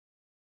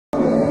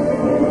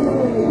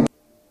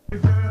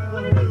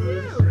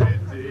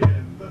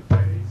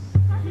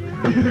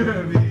she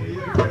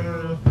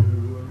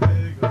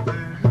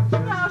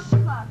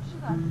left.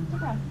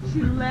 Okay. She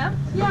left?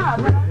 Yeah.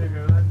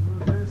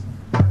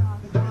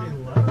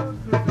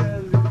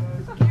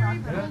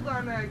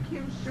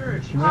 Kim's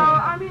shirt. Oh,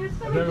 I mean, it's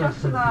maybe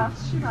just to the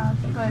she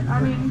left, but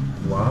I mean.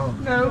 Wow.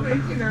 No, but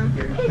you know.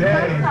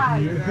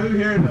 Hey, who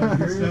here knows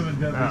the 7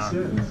 deadly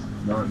sins?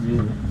 Not me.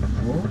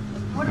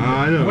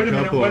 I know Wait a a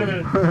minute, couple. wait a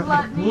minute.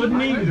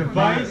 Gluttony,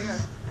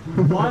 vice,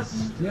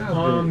 lust,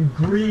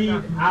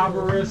 greed,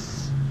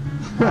 avarice.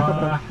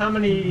 How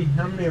many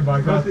have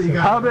I got?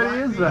 How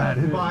many is that?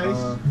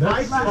 Vice. That's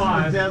Vice is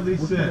 5. the deadly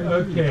sin.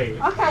 Okay.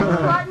 Okay,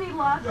 gluttony,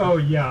 lust. Oh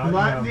yeah.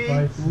 Gluttony,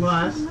 Yeah, vice.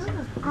 lust,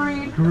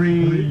 Greed.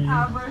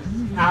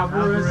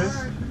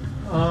 Avarice.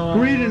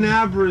 Greed and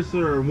avarice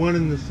are one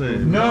and the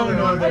same. No,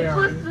 they It's are.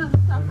 listed as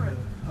separate.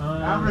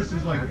 avarice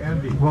is like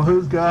envy. Well,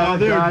 who's got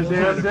they're just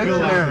goddamn trying to fill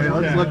dictionary? out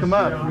the Let's look them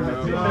up.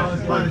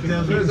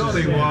 There's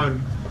only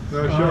one.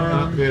 No, sure,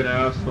 not be an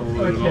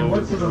asshole. Okay,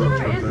 what's the other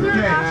one? Is there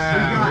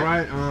Yeah,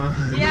 right on.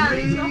 Yeah,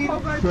 there's a whole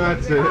bunch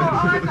That's of it. Oh,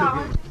 I got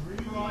one.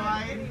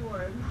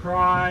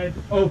 Pride.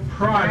 Oh,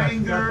 pride.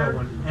 Anger. I got that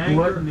one. Anger.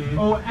 Gluttony.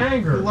 Oh,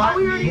 anger.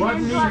 Gluttony,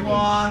 Gluttony,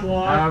 sloth,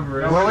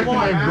 Avarice. Well, I can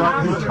name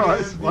gluttony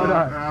twice. Why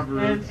not?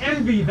 And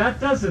envy. That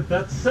does it.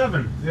 That's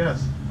 7.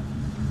 yes.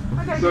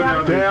 Okay, So yeah.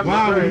 now Damn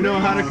wow, we straight. know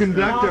how to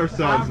conduct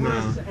ourselves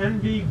Avarice, now.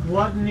 envy,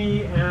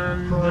 gluttony,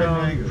 and Pride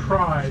and anger.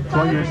 pride.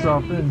 Plug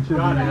yourself into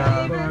Got it.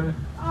 the.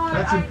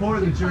 That's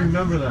important that you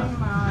remember that.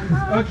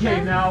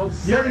 Okay, now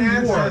Your 7 more.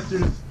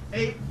 ancestors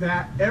ate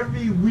that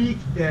every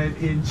weekend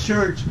in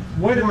church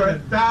Wait a for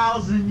minute.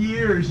 1,000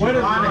 years. Wait You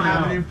a ought to minute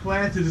have now. it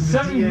implanted in the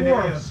 7 DNA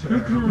dwarfs. of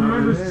Who can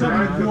remember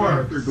 7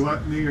 dwarfs?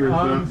 gluttony or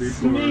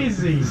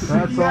Sneezy.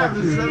 That's all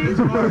the true.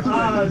 7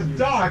 dwarfs.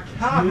 Doc,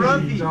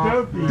 Grumpy.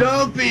 Dopey.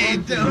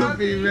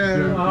 Dopey,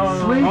 man.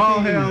 Sleepy. All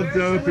hail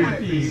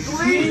Dopey.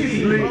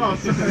 Sleazy.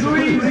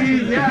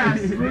 Sleazy, yes.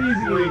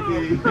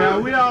 Sleazy. Yeah,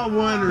 we all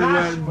wonder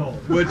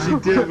what she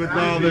did with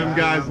all them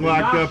guys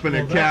locked up in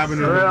a cabin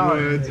in the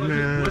woods,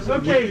 man.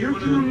 Okay, who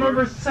can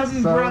remember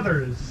 7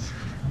 brothers?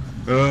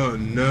 Oh,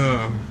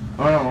 no.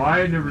 Oh,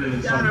 I never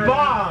even saw that.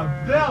 Bob,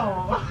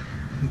 Bill.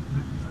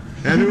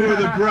 And who were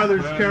the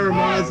brothers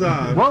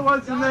Karamazov? What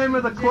was the name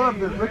of the club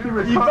that Ricky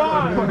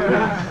Ricardo?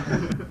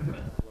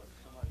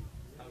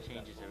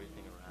 Changes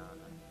everything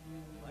around.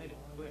 Light it,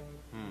 quick.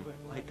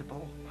 Light the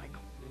bulb,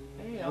 Michael.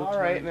 Hey,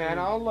 alright, man,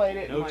 I'll light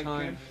it in my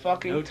good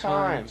fucking No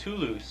time. Too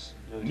loose.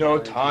 No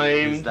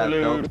time to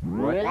lose.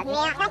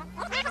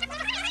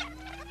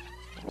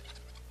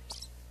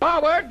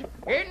 Forward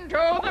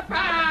into the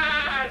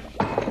past!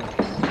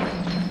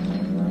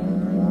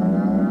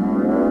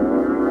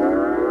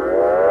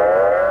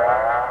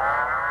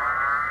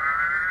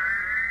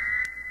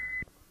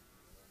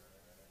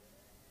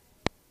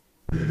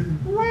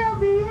 We'll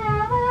be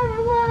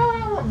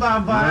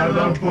by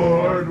the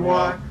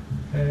boardwalk.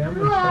 Hey, I'm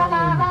gonna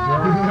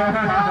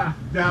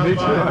Down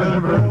by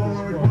the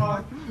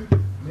boardwalk.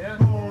 Yeah.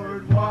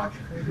 Boardwalk.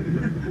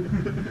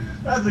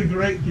 That's a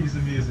great piece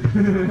of music.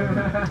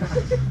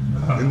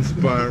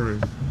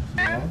 Inspiring.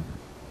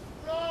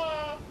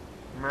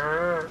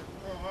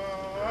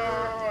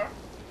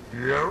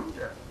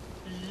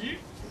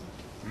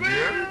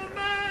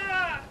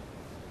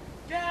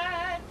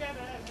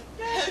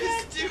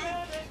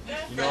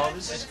 You know, all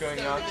this is going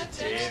out to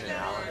Dave and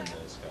Alan and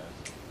those guys.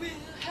 We'll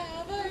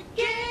have a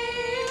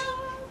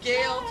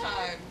Gale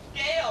time.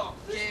 Gale.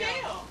 Who's Gale.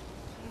 Gale?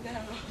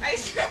 No. I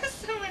saw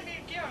someone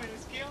named Gale and it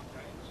was Gale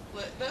French.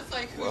 That's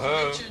like who's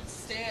Whoa. Richard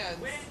stands.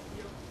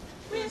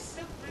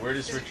 Where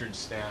does Richard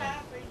stand?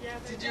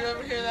 Did you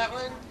ever hear that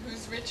one?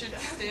 Who's Richard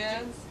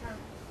stands?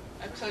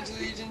 I pledge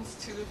allegiance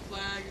to the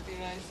flag of the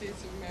United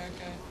States of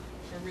America,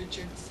 for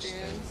Richard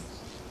stands.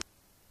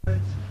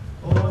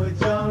 Oh, I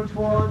don't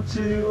want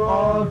to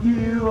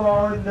argue,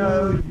 I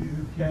know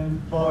you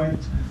can fight,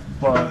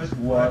 but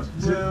what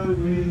do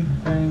we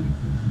think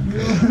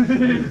you'll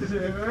be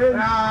doing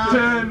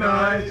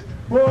tonight?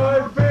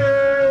 What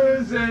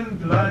boozing,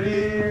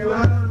 bloody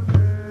well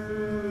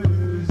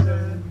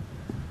boozing,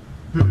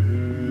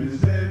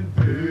 boozing,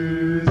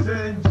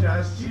 boozing,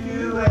 just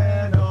you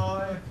and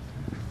I,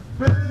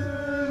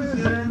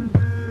 boozing,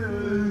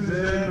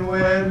 boozing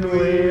when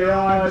we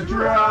are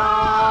dry.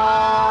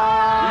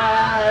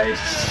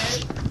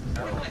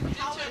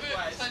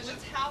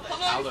 How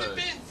long has it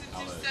been since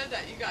you said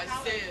that? You guys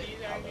say it.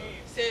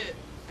 Say it.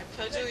 I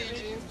pledge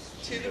allegiance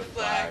to the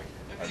flag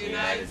of the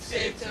United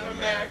States of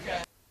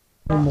America.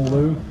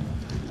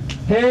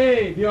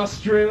 Hey, the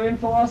Australian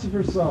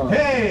philosopher song.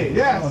 Hey,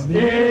 yes!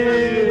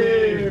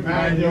 Hey,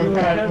 man, your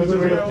cat was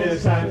with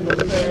his hand was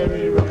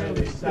very,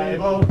 really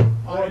stable.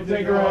 I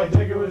digger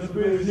was a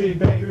boozy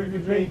baker who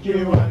could drink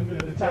you under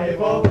the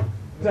table.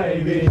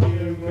 David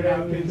Hume would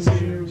have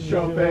consumed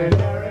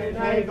Schopenhauer and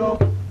Hegel.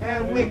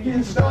 And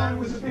Wittgenstein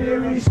was a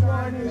fiery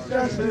swine who's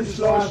just as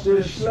slosh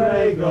as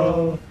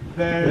Schlegel.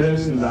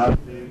 There's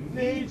nothing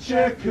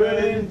Nietzsche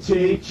couldn't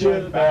teach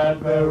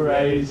about the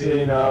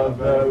raising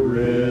of a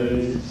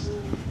wrist.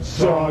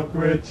 So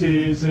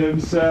Socrates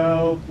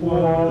himself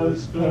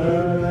was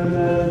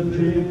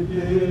permanently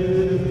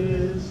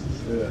pissed.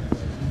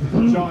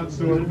 John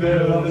Stuart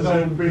Mill on his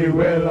own free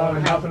will on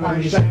half an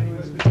understanding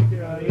was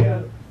particularly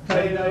ill.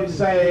 Plato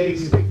say,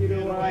 stick it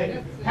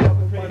away, half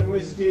a pint of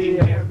whiskey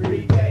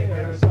every day.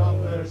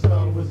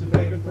 Aristotle was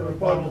begging for a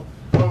bottle.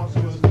 Hobbes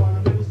was one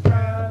of his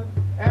trap.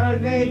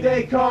 And Rene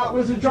Descartes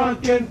was a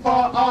drunken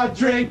fart. I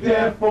drink,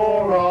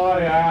 therefore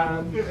I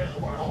am.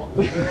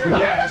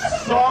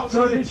 Yes,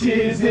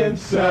 Socrates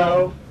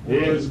himself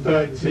is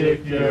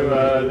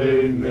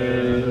particularly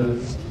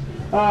missed.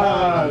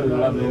 I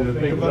love to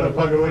think about a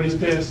fucker when he's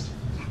pissed.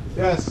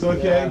 Yes,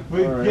 okay,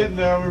 we're getting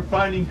there. We're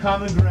finding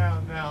common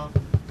ground now.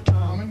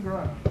 Common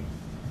ground.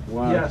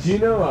 Wow. Yes. Do you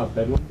know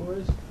Bedlam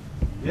Boys?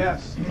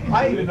 Yes.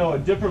 I even know a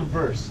different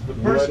verse. The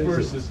first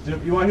verse is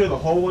different. You want to hear the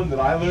whole one that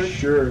I learned?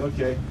 Sure.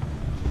 Okay.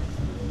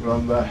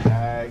 From the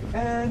hag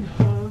and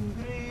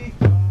hungry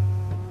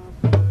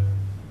cobbler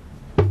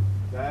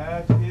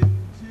that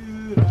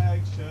into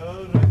rags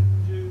shall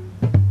rend you,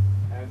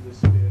 and the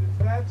spirits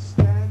that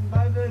stand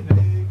by the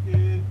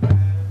naked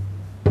man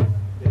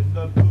in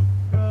the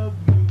book of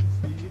moons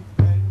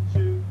defend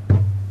you,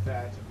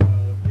 that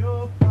of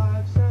your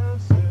 5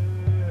 sound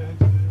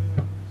sentences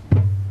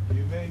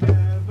you may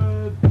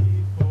never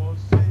be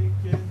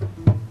forsaken,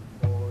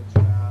 or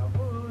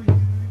travel you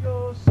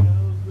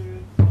yourselves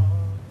with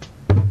harm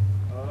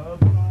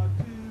abroad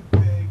to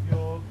beg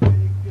your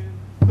bacon,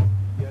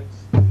 yet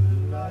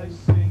still I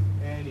sing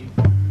any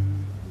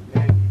food,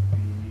 any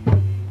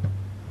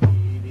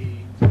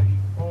eating, drink,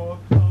 or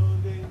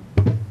clothing.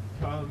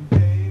 Come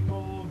dame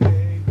or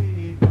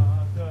baby,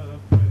 not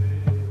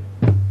afraid,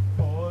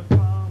 for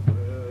Tom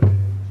will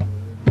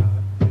injure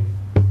nothing.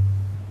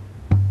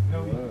 No,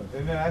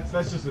 and that's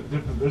just a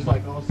different. There's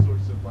like all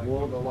sorts of like the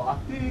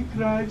lofty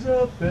crags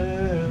of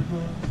Bedlam.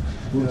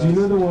 Well, do you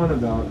know the one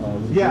about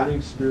the Yeah.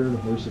 burning spirit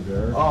of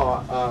Persevere?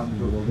 Oh,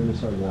 The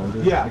wilderness I wander?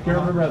 yeah. I can't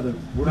remember how the.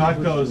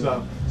 That goes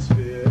up.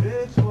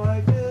 Spirits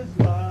white as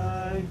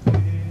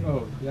lightning.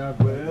 Oh, yeah.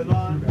 Well,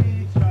 on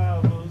he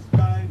travels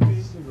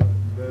kindly.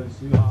 The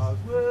stars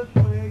will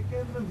quake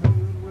and the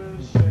moon will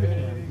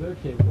shake.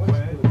 Okay, what's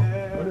When the.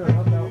 every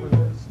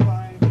was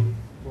slimy.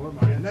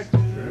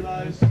 Still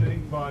I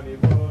sing Bonnie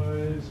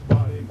boys,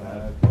 Bonnie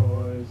bad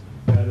boys,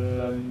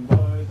 Bedlam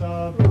boys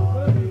are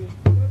bonny,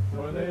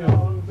 for they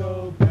all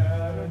go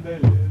bare and they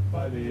live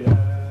by the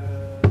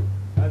air,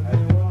 and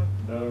they want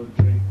no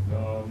drink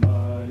nor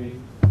money.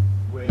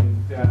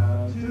 Went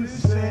down to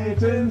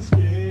Satan's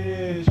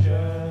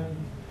kitchen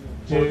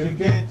to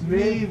get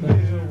me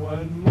meal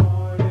one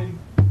morning,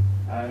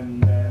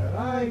 and there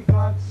I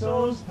got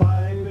souls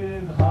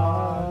piping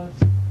hot,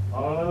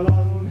 all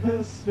along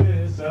the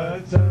spits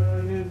a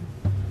turning.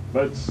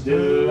 But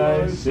still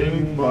I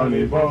sing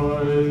bonny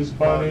boys,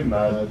 bonny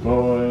mad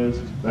boys,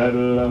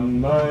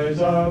 Bedlam boys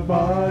are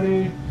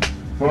bonny,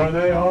 for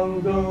they all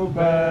go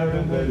bare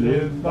and they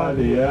live by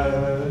the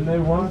air, and they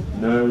want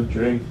no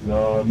drink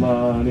nor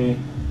money.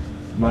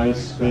 My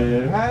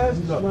spear has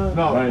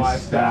my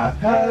staff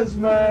has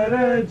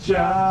murdered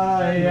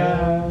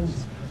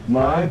giants,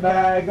 my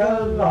bag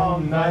a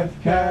long knife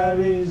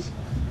carries,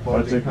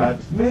 for to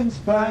cut mince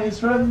pies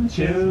from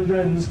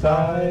children's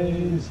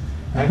thighs,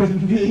 and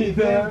to feed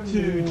them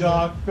to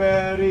dark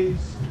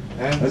berries.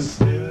 And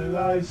still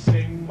I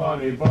sing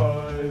bonny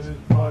boys,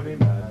 bonny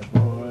mad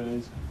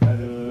boys,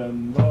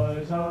 Bedlam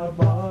boys are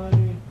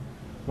bonny,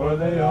 for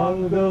they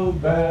all go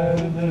bare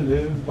and they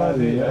live by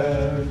the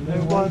air, and they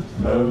want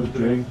no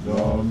drink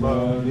nor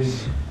money.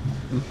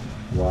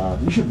 Wow,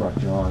 you should rock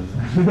John.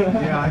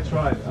 Yeah, I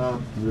tried.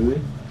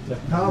 Really?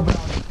 How about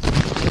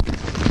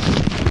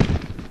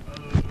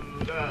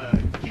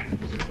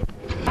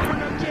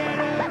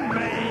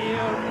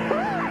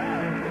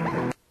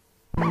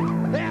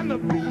and the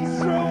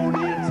beast thrown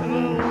into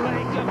the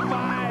lake of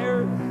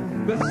fire.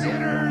 The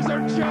sinners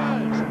are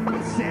judged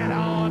and sent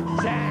on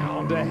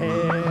down to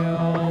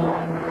hell.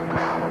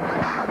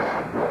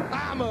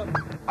 I'm a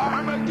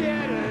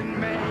Armageddon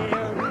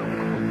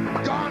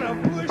man, gonna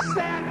push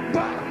that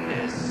button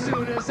as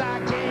soon as I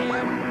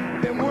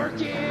can. Been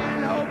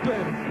working,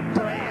 hoping,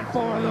 praying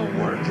for the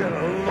work of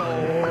the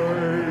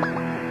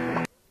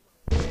Lord.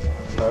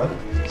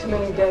 Too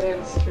many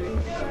dead-end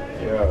streets.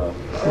 yeah.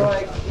 Or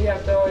like, you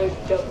have to always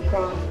jump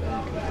across,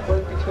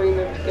 work between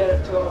them to get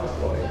up to all the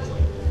points.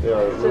 Yeah,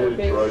 it Instead of really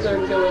being drives me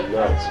circular.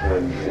 nuts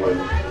when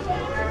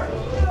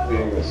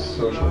being a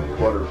social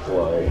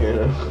butterfly, you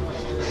know?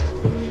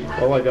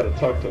 Oh, I gotta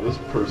talk to this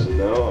person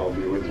now. I'll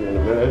be with you in a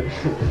minute.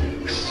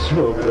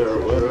 Over there,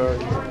 whatever.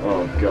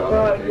 Oh, God.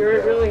 Well, you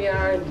really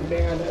are in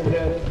demand, I've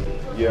noticed.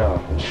 Yeah,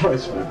 it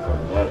drives me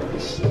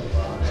bananas.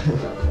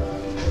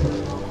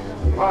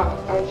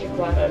 Aren't you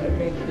glad I didn't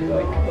make you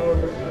like come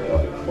over,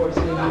 like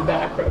forcing you to the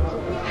back rows?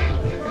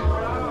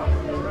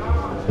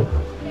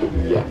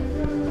 Yeah.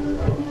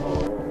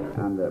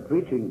 And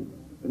preaching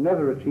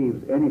never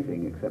achieves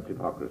anything except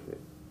hypocrisy.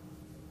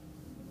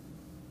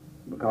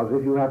 Because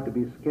if you have to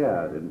be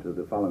scared into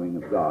the following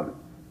of God,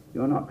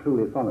 you're not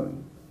truly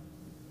following.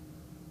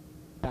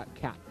 That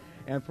cat.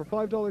 And for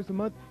 $5 a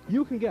month,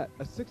 you can get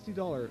a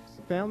 $60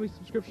 family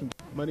subscription.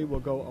 Money will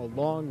go a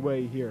long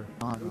way here.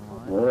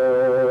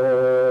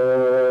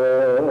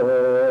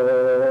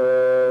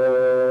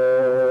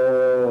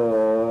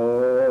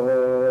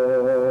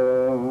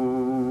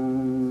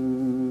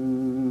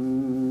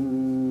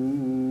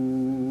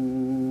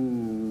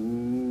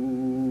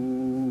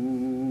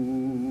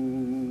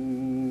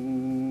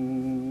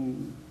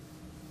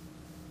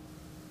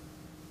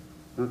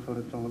 That's what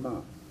it's all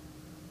about.